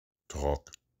talk,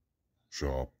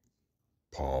 shop,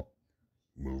 pop,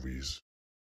 movies.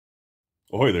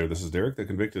 Ahoy there, this is Derek, the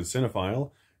Convicted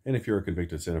Cinephile, and if you're a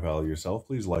convicted cinephile yourself,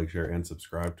 please like, share, and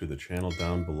subscribe to the channel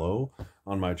down below.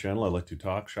 On my channel, I like to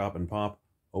talk, shop, and pop,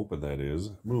 open that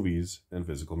is, movies and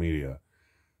physical media.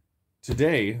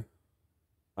 Today,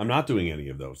 I'm not doing any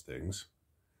of those things.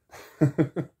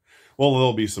 Well,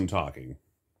 there'll be some talking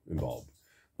involved,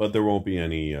 but there won't be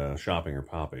any shopping or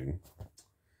popping.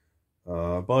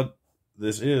 But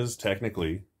this is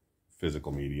technically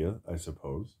physical media, I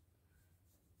suppose.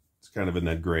 It's kind of in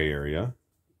that gray area,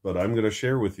 but I'm going to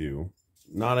share with you,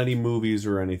 not any movies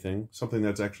or anything, something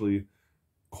that's actually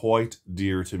quite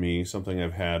dear to me, something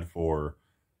I've had for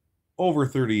over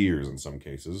 30 years in some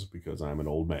cases, because I'm an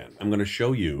old man. I'm going to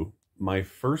show you my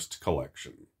first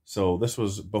collection. So this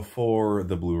was before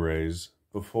the Blu-rays,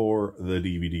 before the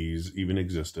DVDs even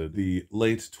existed, the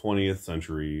late 20th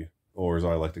century, or as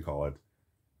I like to call it,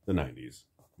 the 90s.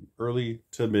 Early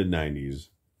to mid-90s,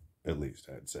 at least,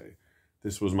 I'd say.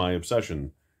 This was my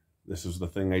obsession. This is the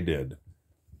thing I did.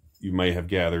 You may have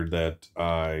gathered that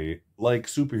I like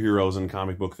superheroes and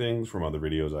comic book things from other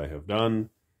videos I have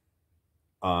done.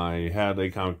 I had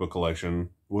a comic book collection.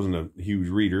 Wasn't a huge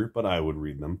reader, but I would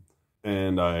read them.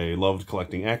 And I loved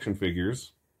collecting action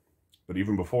figures. But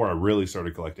even before I really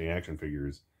started collecting action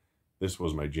figures, this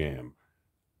was my jam.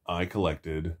 I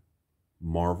collected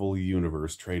Marvel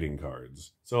Universe trading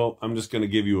cards. So I'm just going to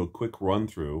give you a quick run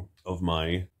through of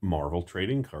my Marvel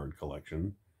trading card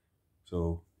collection.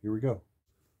 So here we go.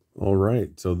 All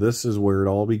right, so this is where it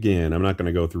all began. I'm not going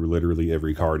to go through literally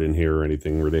every card in here or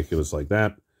anything ridiculous like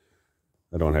that.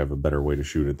 I don't have a better way to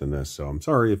shoot it than this, so I'm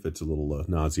sorry if it's a little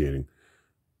nauseating.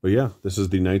 But yeah, this is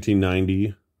the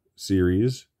 1990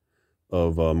 series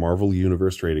of Marvel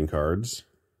Universe trading cards.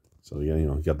 So yeah,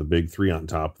 you got the big three on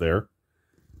top there.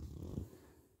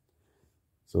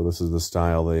 So this is the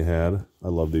style they had. I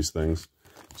love these things.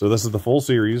 So this is the full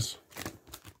series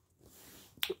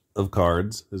of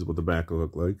cards. This is what the back will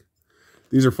look like.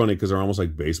 These are funny because they're almost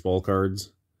like baseball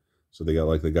cards. So they got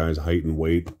like the guy's height and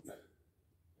weight.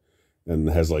 And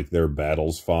has like their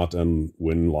battles fought and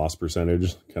win-loss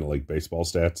percentage. Kind of like baseball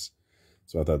stats.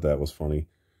 So I thought that was funny.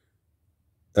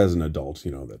 As an adult,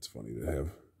 that's funny to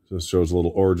have. So it shows a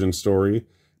little origin story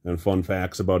and fun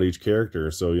facts about each character.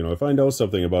 So, if I know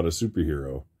something about a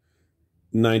superhero,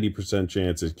 90%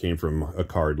 chance it came from a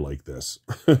card like this.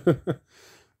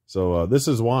 So this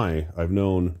is why I've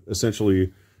known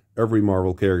essentially every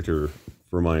Marvel character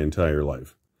for my entire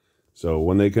life. So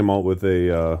when they come out with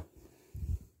a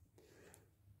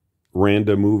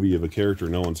random movie of a character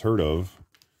no one's heard of,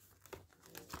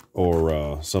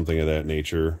 or something of that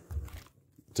nature,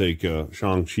 take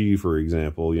Shang-Chi, for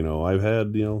example. I've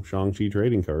had, Shang-Chi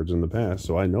trading cards in the past,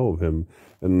 so I know of him.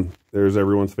 And there's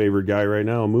everyone's favorite guy right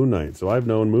now, Moon Knight. So I've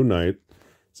known Moon Knight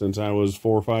since I was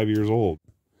 4 or 5 years old.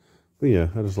 But yeah,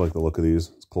 I just like the look of these.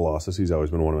 It's Colossus. He's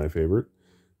always been one of my favorite.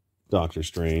 Doctor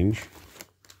Strange.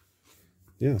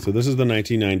 Yeah, so this is the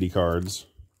 1990 cards.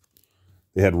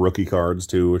 They had rookie cards,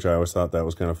 too, which I always thought that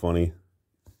was kind of funny.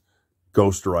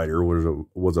 Ghost Rider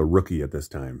was a rookie at this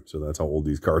time, so that's how old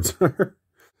these cards are.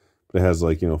 It has,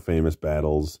 like, famous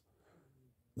battles,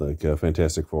 like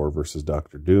Fantastic Four versus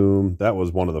Doctor Doom. That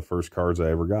was one of the first cards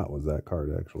I ever got, was that card,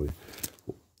 actually.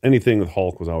 Anything with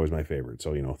Hulk was always my favorite,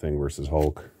 so, Thing versus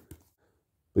Hulk.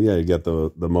 But yeah, you get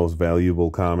the most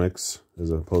valuable comics as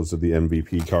opposed to the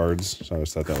MVP cards, so I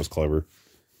always thought that was clever.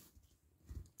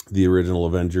 The original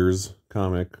Avengers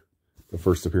comic, the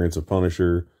first appearance of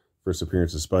Punisher, first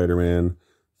appearance of Spider-Man,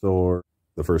 Thor,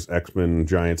 the first X-Men,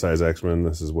 giant-size X-Men.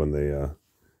 This is when they...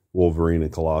 Wolverine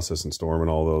and Colossus and Storm and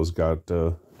all those got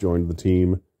joined the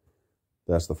team.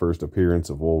 That's the first appearance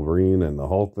of Wolverine and the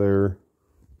Hulk there.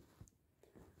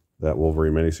 That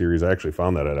Wolverine miniseries, I actually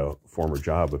found that at a former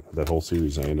job. That whole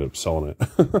series, I ended up selling it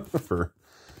for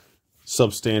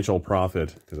substantial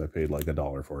profit because I paid like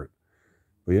 $1 for it.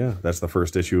 But yeah, that's the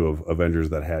first issue of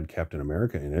Avengers that had Captain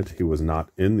America in it. He was not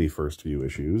in the first few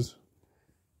issues,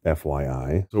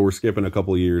 FYI. So we're skipping a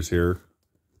couple years here.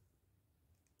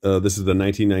 This is the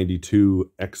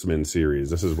 1992 X-Men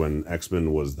series. This is when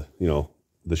X-Men was,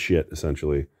 the shit,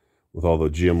 essentially, with all the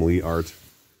Jim Lee art.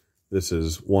 This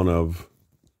is one of,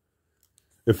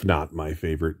 if not my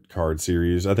favorite card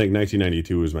series. I think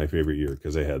 1992 was my favorite year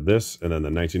because they had this, and then the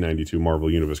 1992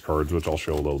 Marvel Universe cards, which I'll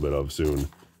show a little bit of soon,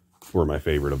 were my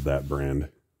favorite of that brand.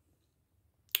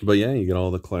 But yeah, you get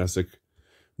all the classic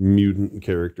mutant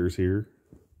characters here.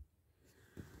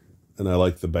 And I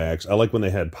like the backs. I like when they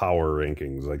had power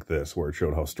rankings like this, where it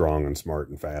showed how strong and smart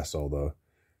and fast all the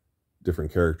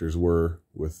different characters were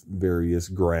with various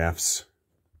graphs.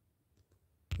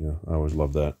 Yeah, I always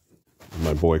love that.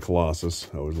 My boy Colossus.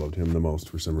 I always loved him the most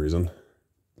for some reason.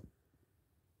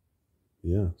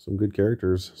 Yeah, some good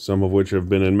characters. Some of which have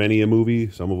been in many a movie.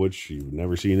 Some of which you've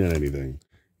never seen in anything.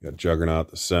 You got Juggernaut,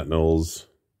 the Sentinels,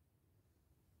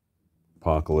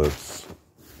 Apocalypse,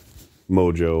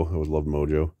 Mojo. I always loved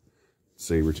Mojo.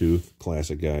 Sabretooth,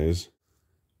 classic guys.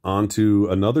 On to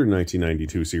another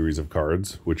 1992 series of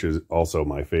cards, which is also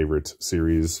my favorite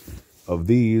series of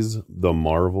these, the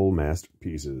Marvel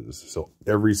Masterpieces. So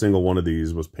every single one of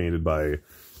these was painted by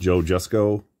Joe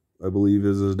Jusko, I believe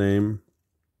is his name.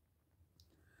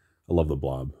 I love the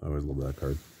Blob. I always love that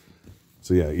card.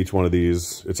 So yeah, each one of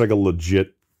these, it's like a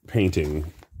legit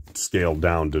painting scaled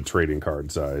down to trading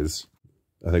card size.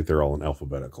 I think they're all in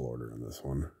alphabetical order in this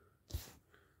one.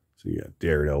 So you got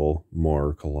Daredevil,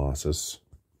 more Colossus.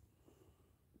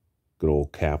 Good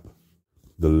old Cap,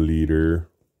 the leader.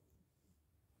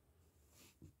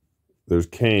 There's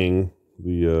Kang,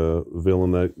 the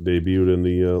villain that debuted in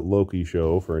the Loki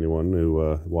show, for anyone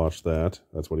who watched that.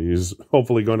 That's what he's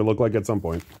hopefully going to look like at some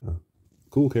point.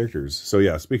 Cool characters. So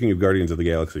yeah, speaking of Guardians of the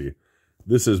Galaxy,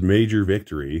 this is Major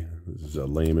Victory. This is a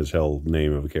lame as hell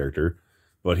name of a character.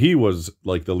 But he was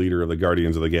like the leader of the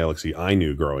Guardians of the Galaxy I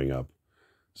knew growing up.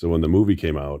 So when the movie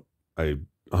came out, I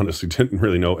honestly didn't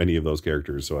really know any of those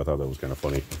characters, so I thought that was kind of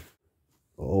funny.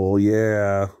 Oh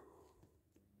yeah.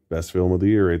 Best film of the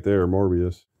year right there,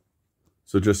 Morbius.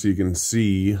 So just so you can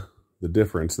see the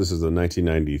difference, this is the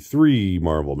 1993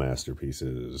 Marvel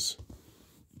Masterpieces.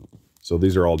 So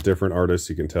these are all different artists.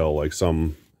 You can tell, like,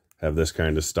 some have this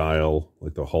kind of style,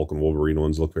 like the Hulk and Wolverine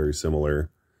ones look very similar.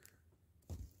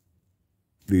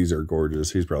 These are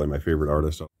gorgeous. He's probably my favorite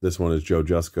artist. This one is Joe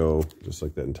Jusko, just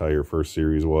like that entire first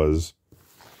series was.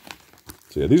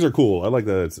 So yeah, these are cool. I like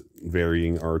that it's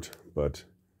varying art, but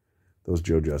those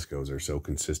Joe Juskos are so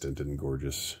consistent and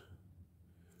gorgeous.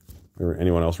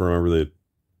 Anyone else remember the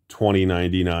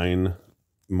 2099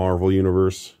 Marvel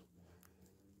Universe?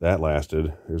 That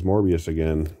lasted. There's Morbius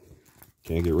again.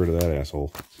 Can't get rid of that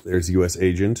asshole. There's U.S.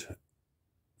 Agent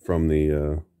from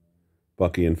the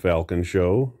Bucky and Falcon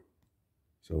show.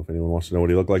 So if anyone wants to know what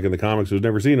he looked like in the comics who's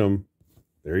never seen him,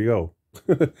 there you go.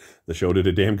 The show did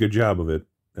a damn good job of it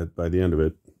by the end of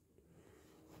it.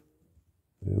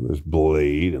 And there's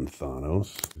Blade and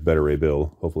Thanos. Better Ray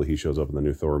Bill. Hopefully he shows up in the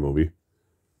new Thor movie.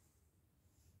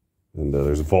 And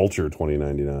there's Vulture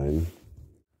 2099.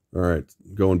 All right,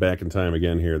 going back in time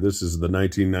again here. This is the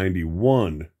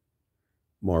 1991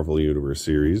 Marvel Universe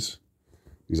series.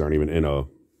 These aren't even in a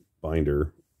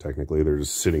binder, technically. They're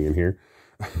just sitting in here.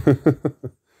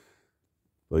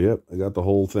 But yep, I got the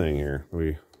whole thing here. Let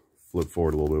me flip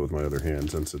forward a little bit with my other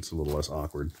hand since it's a little less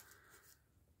awkward.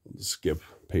 I'll just skip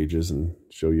pages and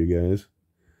show you guys.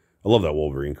 I love that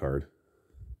Wolverine card.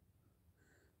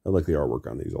 I like the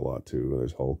artwork on these a lot too.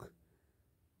 There's Hulk.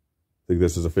 I think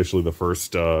this is officially the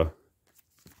first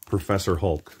Professor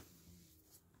Hulk.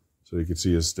 So you can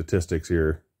see his statistics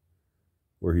here,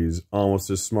 where he's almost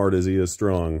as smart as he is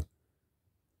strong.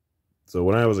 So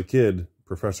when I was a kid,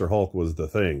 Professor Hulk was the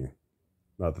thing.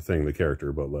 Not the thing, the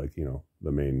character, but like, you know,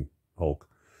 the main Hulk.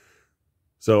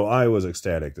 So I was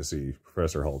ecstatic to see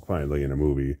Professor Hulk finally in a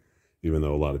movie, even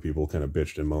though a lot of people kind of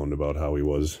bitched and moaned about how he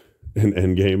was in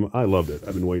Endgame. I loved it.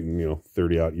 I've been waiting,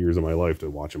 30-odd years of my life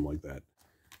to watch him like that.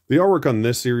 The artwork on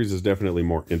this series is definitely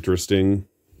more interesting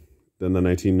than the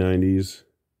 1990s.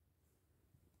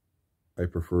 I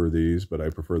prefer these, but I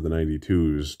prefer the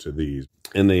 92s to these.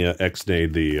 And they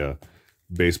X-nayed the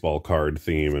baseball card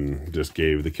theme and just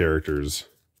gave the characters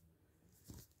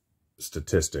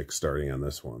statistics starting on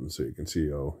this one. So you can see,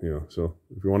 so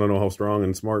if you want to know how strong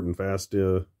and smart and fast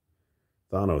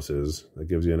Thanos is, that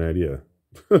gives you an idea.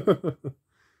 This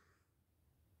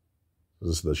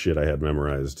is the shit I had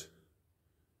memorized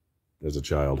as a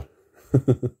child.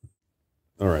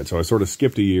 All right, so I sort of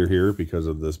skipped a year here because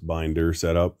of this binder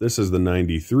setup. This is the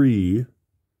 93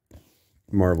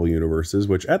 Marvel Universes,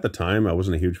 which at the time I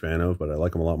wasn't a huge fan of, but I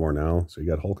like them a lot more now. So you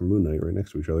got Hulk and Moon Knight right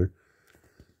next to each other.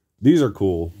 These are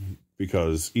cool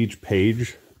because each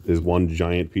page is one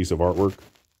giant piece of artwork.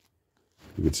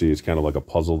 You can see it's kind of like a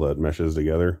puzzle that meshes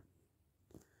together.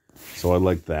 So I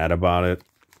like that about it.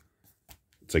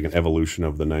 It's like an evolution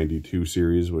of the 92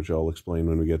 series, which I'll explain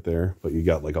when we get there. But you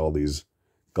got like all these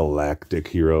galactic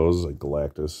heroes, like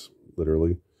Galactus,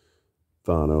 literally.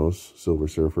 Thanos, Silver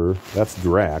Surfer. That's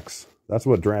Drax. That's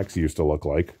what Drax used to look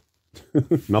like.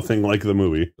 Nothing like the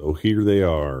movie. So here they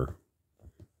are.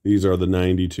 These are the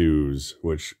 92s,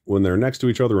 which when they're next to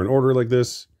each other in order like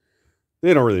this,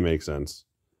 they don't really make sense.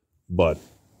 But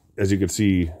as you can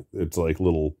see, it's like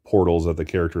little portals that the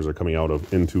characters are coming out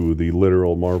of into the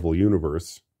literal Marvel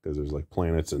universe, because there's like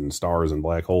planets and stars and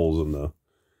black holes in the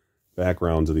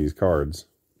backgrounds of these cards.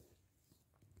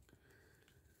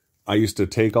 I used to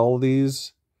take all of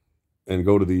these and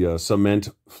go to the cement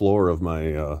floor of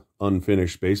my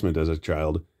unfinished basement as a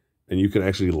child, and you could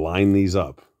actually line these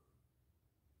up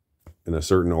in a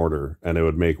certain order, and it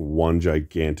would make one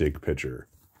gigantic picture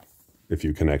if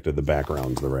you connected the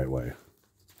backgrounds the right way.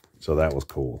 So that was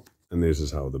cool. And this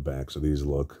is how the backs of these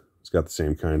look. It's got the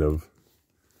same kind of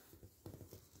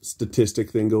statistic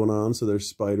thing going on. So there's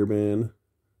Spider-Man,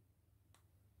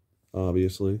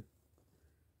 obviously.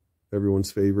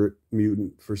 Everyone's favorite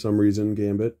mutant for some reason,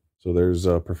 Gambit. So there's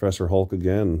Professor Hulk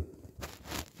again.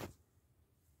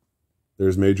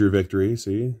 There's Major Victory.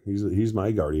 See, he's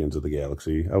my Guardians of the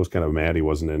Galaxy. I was kind of mad he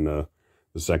wasn't in the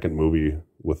second movie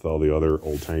with all the other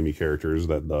old-timey characters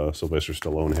that Sylvester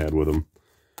Stallone had with him.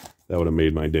 That would have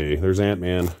made my day. There's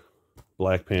Ant-Man,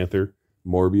 Black Panther,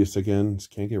 Morbius again.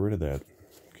 Just can't get rid of that.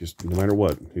 Just no matter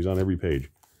what, he's on every page.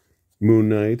 Moon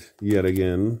Knight, yet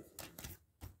again.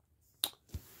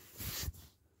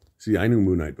 See, I knew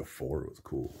Moon Knight before it was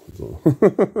cool. So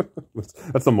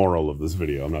that's the moral of this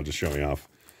video. I'm not just showing off,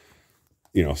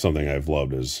 you know, something I've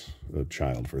loved as a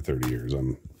child for 30 years.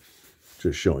 I'm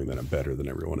just showing that I'm better than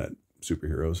everyone at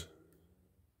superheroes.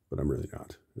 But I'm really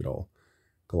not at all.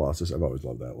 Colossus, I've always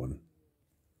loved that one.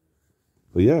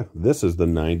 But yeah, this is the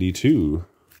 92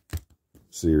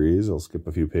 series. I'll skip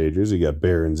a few pages. You got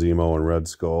Baron Zemo and Red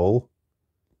Skull.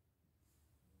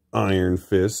 Iron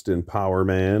Fist and Power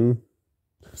Man.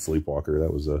 Sleepwalker,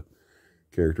 that was a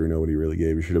character nobody really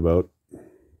gave a shit about.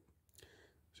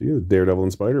 See, Daredevil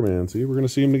and Spider-Man. See, we're going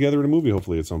to see them together in a movie,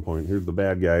 hopefully, at some point. Here's the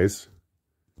bad guys.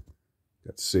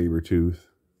 Got Sabretooth.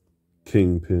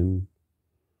 Kingpin.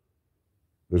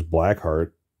 There's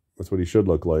Blackheart. That's what he should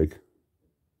look like.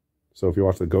 So if you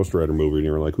watch the Ghost Rider movie and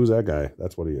you're like, who's that guy?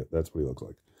 That's what he looks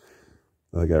like.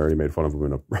 I think I already made fun of him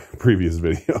in a previous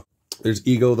video. There's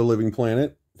Ego the Living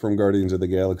Planet from Guardians of the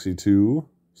Galaxy 2.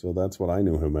 So that's what I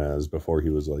knew him as before he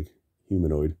was like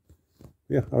humanoid.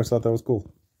 Yeah, I always thought that was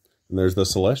cool. And there's the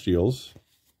Celestials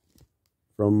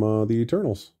from the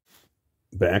Eternals.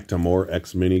 Back to more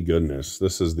X-Mini goodness.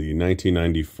 This is the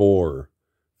 1994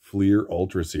 Fleer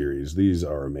Ultra series. These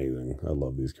are amazing. I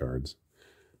love these cards.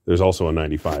 There's also a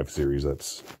 95 series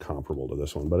that's comparable to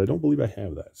this one, but I don't believe I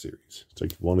have that series. It's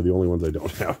like one of the only ones I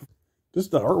don't have.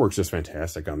 Just the artwork's just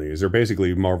fantastic on these. They're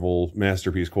basically Marvel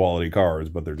Masterpiece quality cards,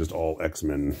 but they're just all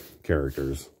X-Men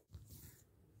characters.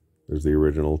 There's the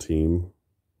original team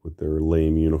with their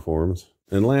lame uniforms.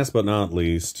 And last but not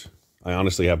least, I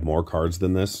honestly have more cards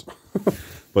than this,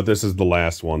 but this is the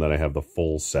last one that I have the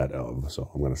full set of, so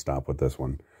I'm going to stop with this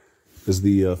one. This is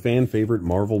the fan favorite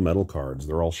Marvel metal cards.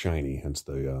 They're all shiny, hence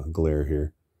the glare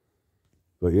here.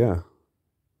 But yeah.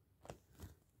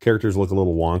 Characters look a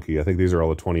little wonky. I think these are all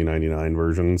the 2099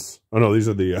 versions. Oh no, these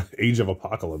are the Age of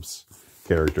Apocalypse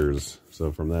characters.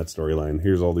 So from that storyline,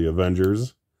 here's all the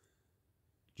Avengers.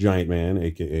 Giant Man,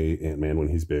 aka Ant-Man when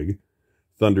he's big.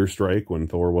 Thunderstrike when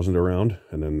Thor wasn't around.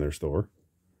 And then there's Thor.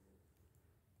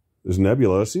 There's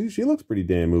Nebula. See, she looks pretty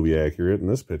damn movie accurate in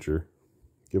this picture.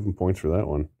 Give him points for that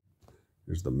one.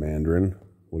 There's the Mandarin,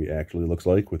 what he actually looks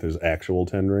like with his actual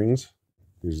 10 rings.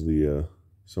 Here's the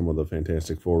some of the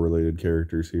Fantastic Four related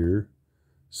characters here.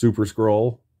 Super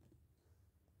Skrull.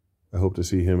 I hope to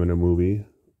see him in a movie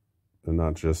and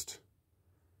not just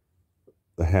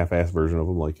the half-assed version of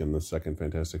him like in the second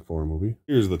Fantastic Four movie.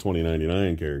 Here's the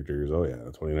 2099 characters. Oh yeah,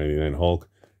 the 2099 Hulk.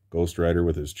 Ghost Rider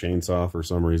with his chainsaw for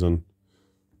some reason.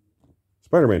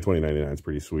 Spider-Man 2099 is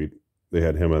pretty sweet. They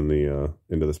had him in the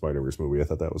Into the Spider-Verse movie. I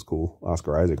thought that was cool.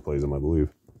 Oscar Isaac plays him, I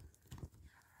believe.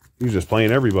 He's just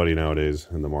playing everybody nowadays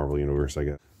in the Marvel Universe, I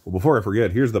guess. Well, before I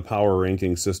forget, here's the power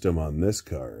ranking system on this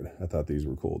card. I thought these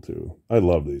were cool, too. I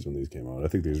loved these when these came out. I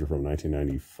think these were from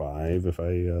 1995, if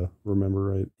I remember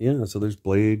right. Yeah, so there's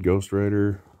Blade, Ghost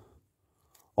Rider,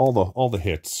 all the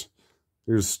hits.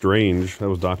 Here's Strange. That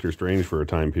was Doctor Strange for a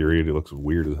time period. He looks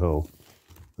weird as hell.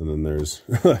 And then there's,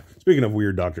 speaking of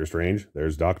weird Doctor Strange,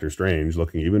 there's Doctor Strange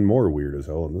looking even more weird as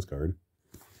hell on this card.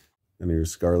 And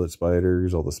here's Scarlet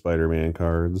Spiders, all the Spider-Man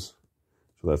cards.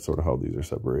 So that's sort of how these are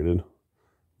separated.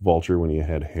 Vulture when he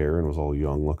had hair and was all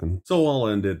young looking. So I'll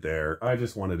end it there. I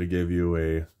just wanted to give you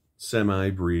a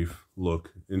semi-brief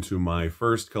look into my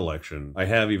first collection. I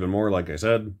have even more, like I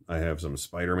said. I have some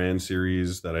Spider-Man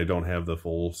series that I don't have the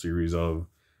full series of.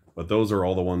 But those are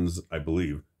all the ones, I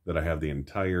believe, that I have the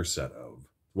entire set of.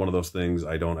 One of those things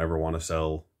I don't ever want to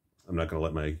sell. I'm not going to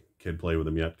let my kid play with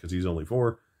him yet because he's only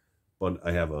 4. But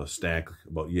I have a stack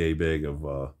about yay big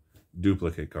of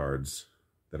duplicate cards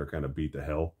that are kind of beat to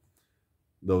hell.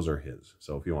 Those are his.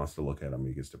 So if he wants to look at them,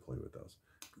 he gets to play with those.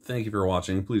 Thank you for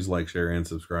watching. Please like, share, and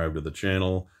subscribe to the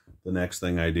channel. The next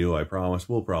thing I do, I promise,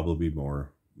 will probably be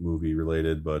more movie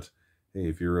related, but hey,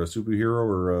 if you're a superhero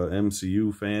or a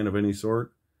MCU fan of any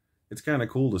sort, it's kind of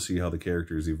cool to see how the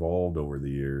characters evolved over the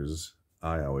years,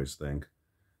 I always think.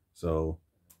 So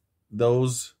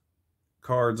those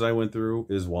cards I went through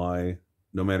is why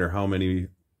no matter how many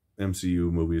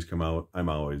MCU movies come out, I'm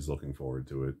always looking forward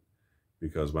to it.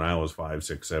 Because when I was 5,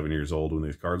 6, 7 years old when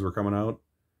these cards were coming out,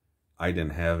 I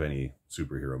didn't have any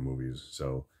superhero movies.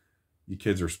 So you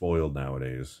kids are spoiled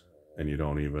nowadays and you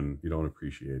don't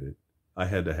appreciate it. I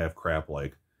had to have crap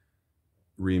like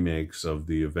remakes of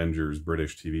the Avengers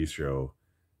British TV show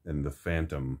and the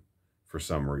Phantom for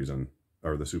some reason,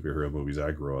 or the superhero movies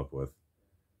I grew up with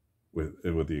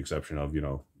the exception of, you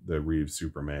know, the Reeves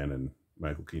Superman and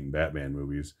Michael Keaton Batman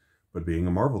movies. But being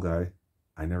a Marvel guy,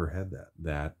 I never had that.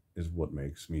 That is what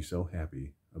makes me so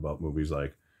happy about movies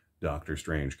like Doctor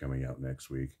Strange coming out next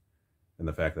week. And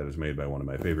the fact that it's made by one of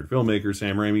my favorite filmmakers,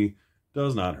 Sam Raimi,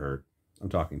 does not hurt. I'm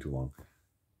talking too long.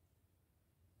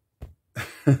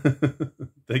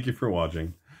 Thank you for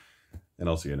watching, and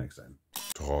I'll see you next time.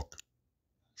 Talk,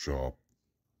 shop,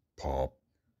 pop,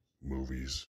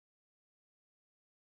 movies.